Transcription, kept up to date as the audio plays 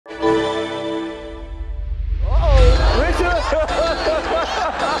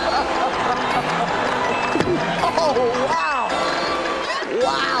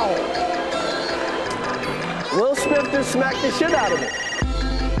just smacked the shit out of me.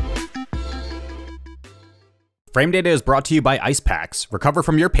 Frame Data is brought to you by Ice Packs. Recover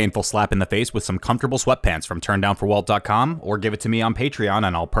from your painful slap in the face with some comfortable sweatpants from turndownforwalt.com, or give it to me on Patreon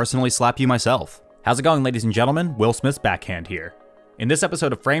and I'll personally slap you myself. How's it going, ladies and gentlemen? Will Smith's backhand here. In this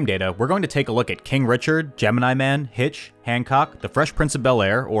episode of Frame Data, we're going to take a look at King Richard, Gemini Man, Hitch, Hancock, the Fresh Prince of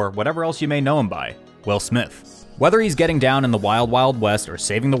Bel-Air, or whatever else you may know him by, Will Smith. Whether he's getting down in the Wild Wild West or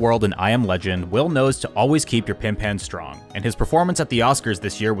saving the world in I Am Legend, Will knows to always keep your pimp hand strong, and his performance at the Oscars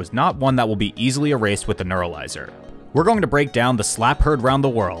this year was not one that will be easily erased with the neuralizer. We're going to break down the slap heard round the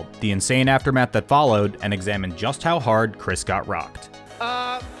world, the insane aftermath that followed, and examine just how hard Chris got rocked.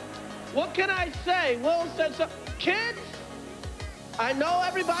 What can I say? Will said so. Kids, I know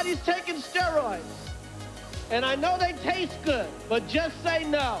everybody's taking steroids, and I know they taste good, but just say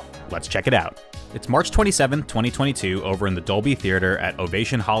no. Let's check it out. It's March 27th, 2022, over in the Dolby Theater at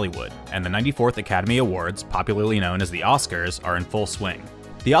Ovation Hollywood, and the 94th Academy Awards, popularly known as the Oscars, are in full swing.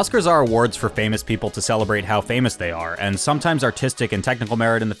 The Oscars are awards for famous people to celebrate how famous they are, and sometimes artistic and technical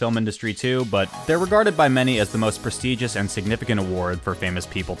merit in the film industry too, but they're regarded by many as the most prestigious and significant award for famous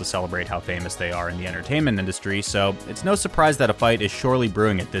people to celebrate how famous they are in the entertainment industry, so it's no surprise that a fight is surely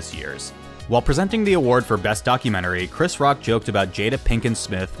brewing at this year's. While presenting the award for Best Documentary, Chris Rock joked about Jada Pinkett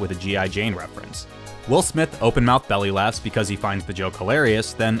Smith with a G.I. Jane reference. Will Smith open-mouthed belly laughs because he finds the joke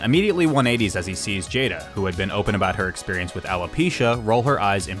hilarious, then immediately 180s as he sees Jada, who had been open about her experience with alopecia, roll her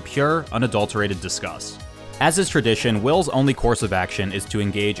eyes in pure, unadulterated disgust. As is tradition, Will's only course of action is to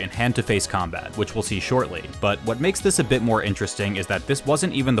engage in hand-to-face combat, which we'll see shortly, but what makes this a bit more interesting is that this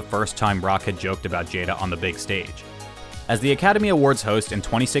wasn't even the first time Rock had joked about Jada on the big stage. As the Academy Awards host in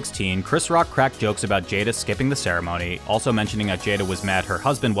 2016, Chris Rock cracked jokes about Jada skipping the ceremony, also mentioning that Jada was mad her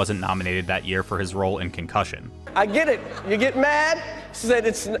husband wasn't nominated that year for his role in Concussion. I get it. You get mad. Said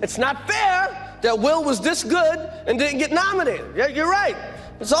it's not fair that Will was this good and didn't get nominated. Yeah, you're right.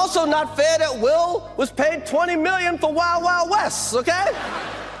 It's also not fair that Will was paid $20 million for Wild Wild West, okay?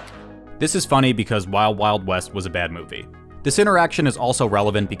 This is funny because Wild Wild West was a bad movie. This interaction is also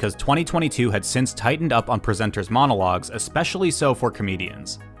relevant because 2022 had since tightened up on presenters' monologues, especially so for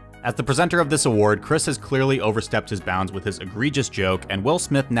comedians. As the presenter of this award, Chris has clearly overstepped his bounds with his egregious joke, and Will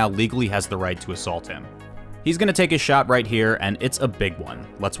Smith now legally has the right to assault him. He's gonna take his shot right here, and it's a big one.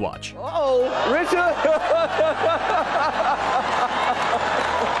 Let's watch. Oh, Richard!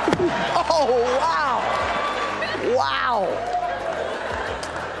 Oh, wow! Wow!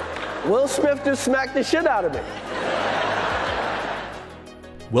 Will Smith just smacked the shit out of me.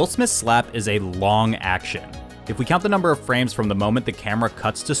 Will Smith's slap is a long action. If we count the number of frames from the moment the camera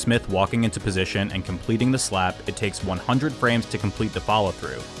cuts to Smith walking into position and completing the slap, it takes 100 frames to complete the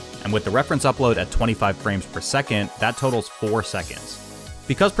follow-through. And with the reference upload at 25 frames per second, that totals 4 seconds.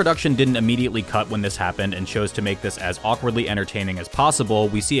 Because production didn't immediately cut when this happened and chose to make this as awkwardly entertaining as possible,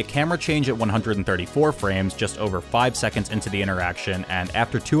 we see a camera change at 134 frames just over 5 seconds into the interaction, and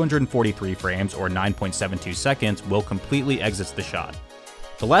after 243 frames or 9.72 seconds, Will completely exits the shot.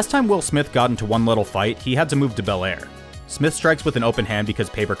 The last time Will Smith got into one little fight, he had to move to Bel-Air. Smith strikes with an open hand because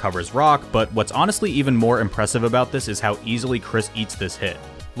paper covers rock, but what's honestly even more impressive about this is how easily Chris eats this hit.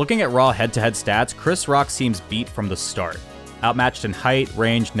 Looking at raw head-to-head stats, Chris Rock seems beat from the start, outmatched in height,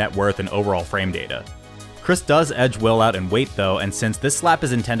 range, net worth, and overall frame data. Chris does edge Will out in weight though, and since this slap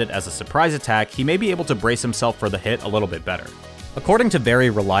is intended as a surprise attack, he may be able to brace himself for the hit a little bit better. According to very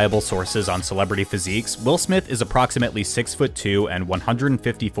reliable sources on celebrity physiques, Will Smith is approximately 6'2" and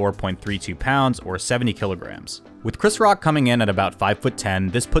 154.32 pounds or 70 kilograms. With Chris Rock coming in at about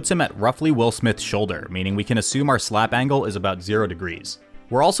 5'10", this puts him at roughly Will Smith's shoulder, meaning we can assume our slap angle is about 0 degrees.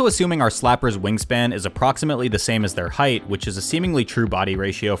 We're also assuming our slapper's wingspan is approximately the same as their height, which is a seemingly true body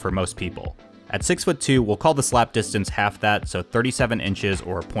ratio for most people. At 6'2", we'll call the slap distance half that, so 37 inches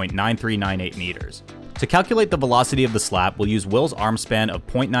or 0.9398 meters. To calculate the velocity of the slap, we'll use Will's arm span of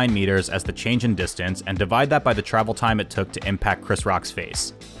 0.9 meters as the change in distance and divide that by the travel time it took to impact Chris Rock's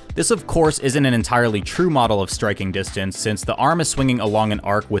face. This of course isn't an entirely true model of striking distance, since the arm is swinging along an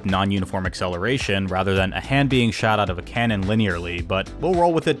arc with non-uniform acceleration rather than a hand being shot out of a cannon linearly, but we'll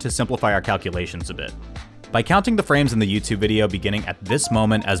roll with it to simplify our calculations a bit. By counting the frames in the YouTube video beginning at this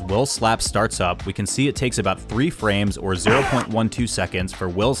moment as Will's slap starts up, we can see it takes about 3 frames or 0.12 seconds for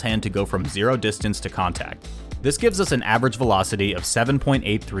Will's hand to go from 0 distance to contact. This gives us an average velocity of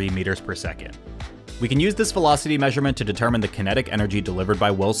 7.83 meters per second. We can use this velocity measurement to determine the kinetic energy delivered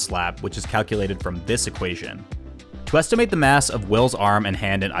by Will's slap, which is calculated from this equation. To estimate the mass of Will's arm and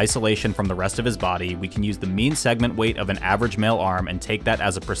hand in isolation from the rest of his body, we can use the mean segment weight of an average male arm and take that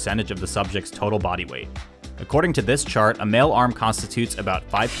as a percentage of the subject's total body weight. According to this chart, a male arm constitutes about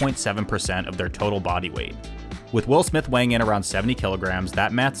 5.7% of their total body weight. With Will Smith weighing in around 70 kilograms,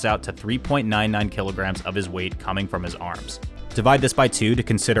 that maths out to 3.99 kilograms of his weight coming from his arms. Divide this by 2 to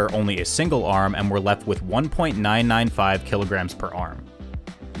consider only a single arm, and we're left with 1.995 kilograms per arm.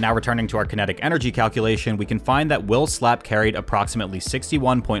 Now returning to our kinetic energy calculation, we can find that Will's slap carried approximately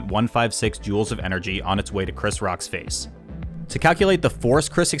 61.156 joules of energy on its way to Chris Rock's face. To calculate the force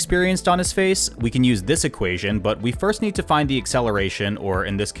Chris experienced on his face, we can use this equation, but we first need to find the acceleration, or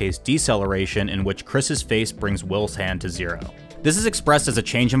in this case deceleration, in which Chris's face brings Will's hand to 0. This is expressed as a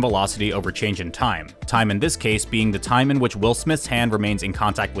change in velocity over change in time. Time in this case being the time in which Will Smith's hand remains in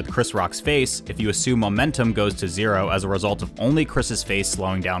contact with Chris Rock's face if you assume momentum goes to 0 as a result of only Chris's face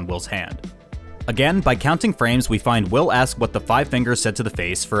slowing down Will's hand. Again, by counting frames, we find Will asked what the 5 fingers said to the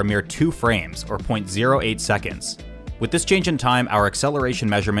face for a mere 2 frames, or 0.08 seconds. With this change in time, our acceleration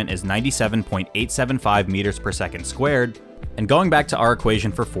measurement is 97.875 meters per second squared, and going back to our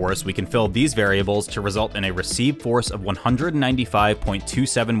equation for force, we can fill these variables to result in a received force of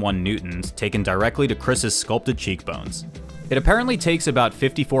 195.271 newtons taken directly to Chris's sculpted cheekbones. It apparently takes about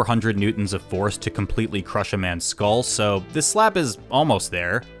 5,400 newtons of force to completely crush a man's skull, so this slap is almost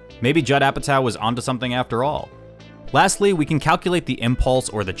there. Maybe Judd Apatow was onto something after all. Lastly, we can calculate the impulse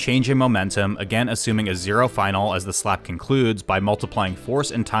or the change in momentum, again assuming a 0 final as the slap concludes, by multiplying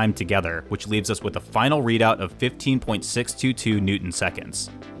force and time together, which leaves us with a final readout of 15.622 newton seconds.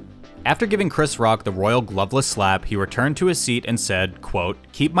 After giving Chris Rock the royal gloveless slap, he returned to his seat and said, quote,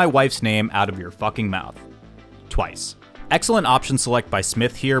 "Keep my wife's name out of your fucking mouth." Twice. Excellent option select by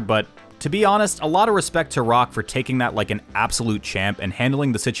Smith here, but to be honest, a lot of respect to Rock for taking that like an absolute champ and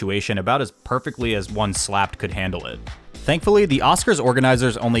handling the situation about as perfectly as one slapped could handle it. Thankfully, the Oscars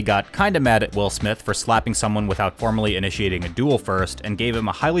organizers only got kinda mad at Will Smith for slapping someone without formally initiating a duel first, and gave him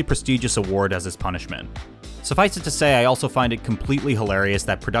a highly prestigious award as his punishment. Suffice it to say, I also find it completely hilarious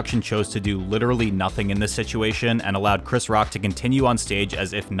that production chose to do literally nothing in this situation and allowed Chris Rock to continue on stage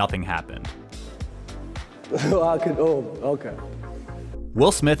as if nothing happened. Okay.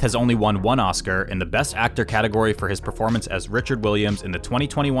 Will Smith has only won 1 Oscar in the Best Actor category for his performance as Richard Williams in the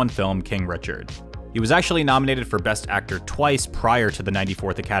 2021 film King Richard. He was actually nominated for Best Actor twice prior to the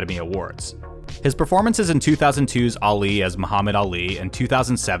 94th Academy Awards. His performances in 2002's Ali as Muhammad Ali and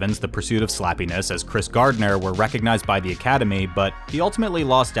 2007's The Pursuit of Slappiness as Chris Gardner were recognized by the Academy, but he ultimately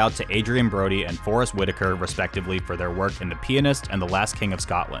lost out to Adrian Brody and Forrest Whitaker respectively for their work in The Pianist and The Last King of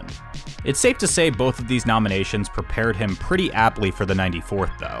Scotland. It's safe to say both of these nominations prepared him pretty aptly for the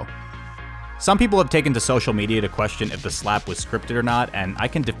 94th though. Some people have taken to social media to question if the slap was scripted or not, and I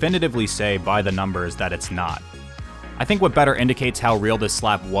can definitively say by the numbers that it's not. I think what better indicates how real this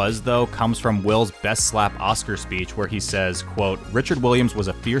slap was, though, comes from Will's Best Slap Oscar speech where he says, quote, "Richard Williams was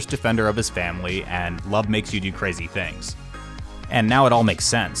a fierce defender of his family, and love makes you do crazy things." And now it all makes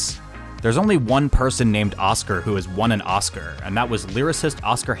sense. There's only one person named Oscar who has won an Oscar, and that was lyricist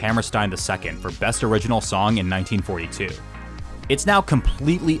Oscar Hammerstein II for Best Original Song in 1942. It's now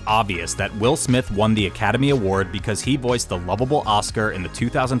completely obvious that Will Smith won the Academy Award because he voiced the lovable Oscar in the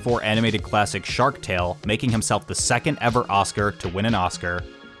 2004 animated classic Shark Tale, making himself the second ever Oscar to win an Oscar,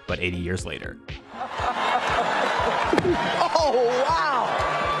 but 80 years later. Oh, wow!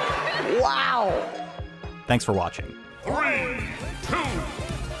 Wow! Thanks for watching. 3, 2,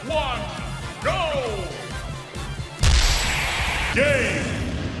 1, go! Game!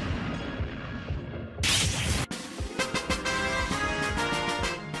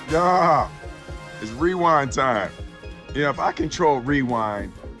 Yeah, it's rewind time. Yeah, if I control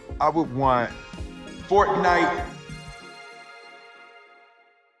rewind, I would want Fortnite.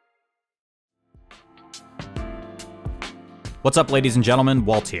 What's up, ladies and gentlemen?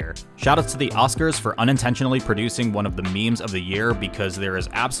 Walt here. Shoutouts to the Oscars for unintentionally producing one of the memes of the year, because there is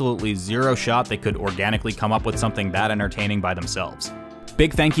absolutely zero shot they could organically come up with something that entertaining by themselves.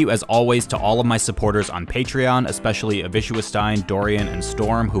 Big thank you, as always, to all of my supporters on Patreon, especially Avishua, Dorian, and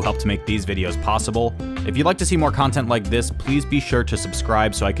Storm, who helped make these videos possible. If you'd like to see more content like this, please be sure to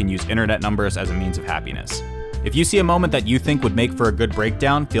subscribe so I can use internet numbers as a means of happiness. If you see a moment that you think would make for a good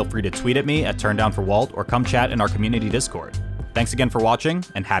breakdown, feel free to tweet at me at TurnDownForWalt or come chat in our community Discord. Thanks again for watching,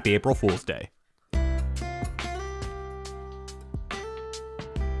 and happy April Fool's Day.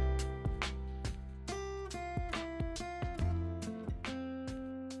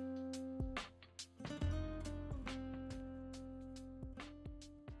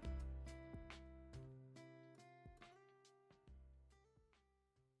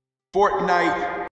 Fortnite.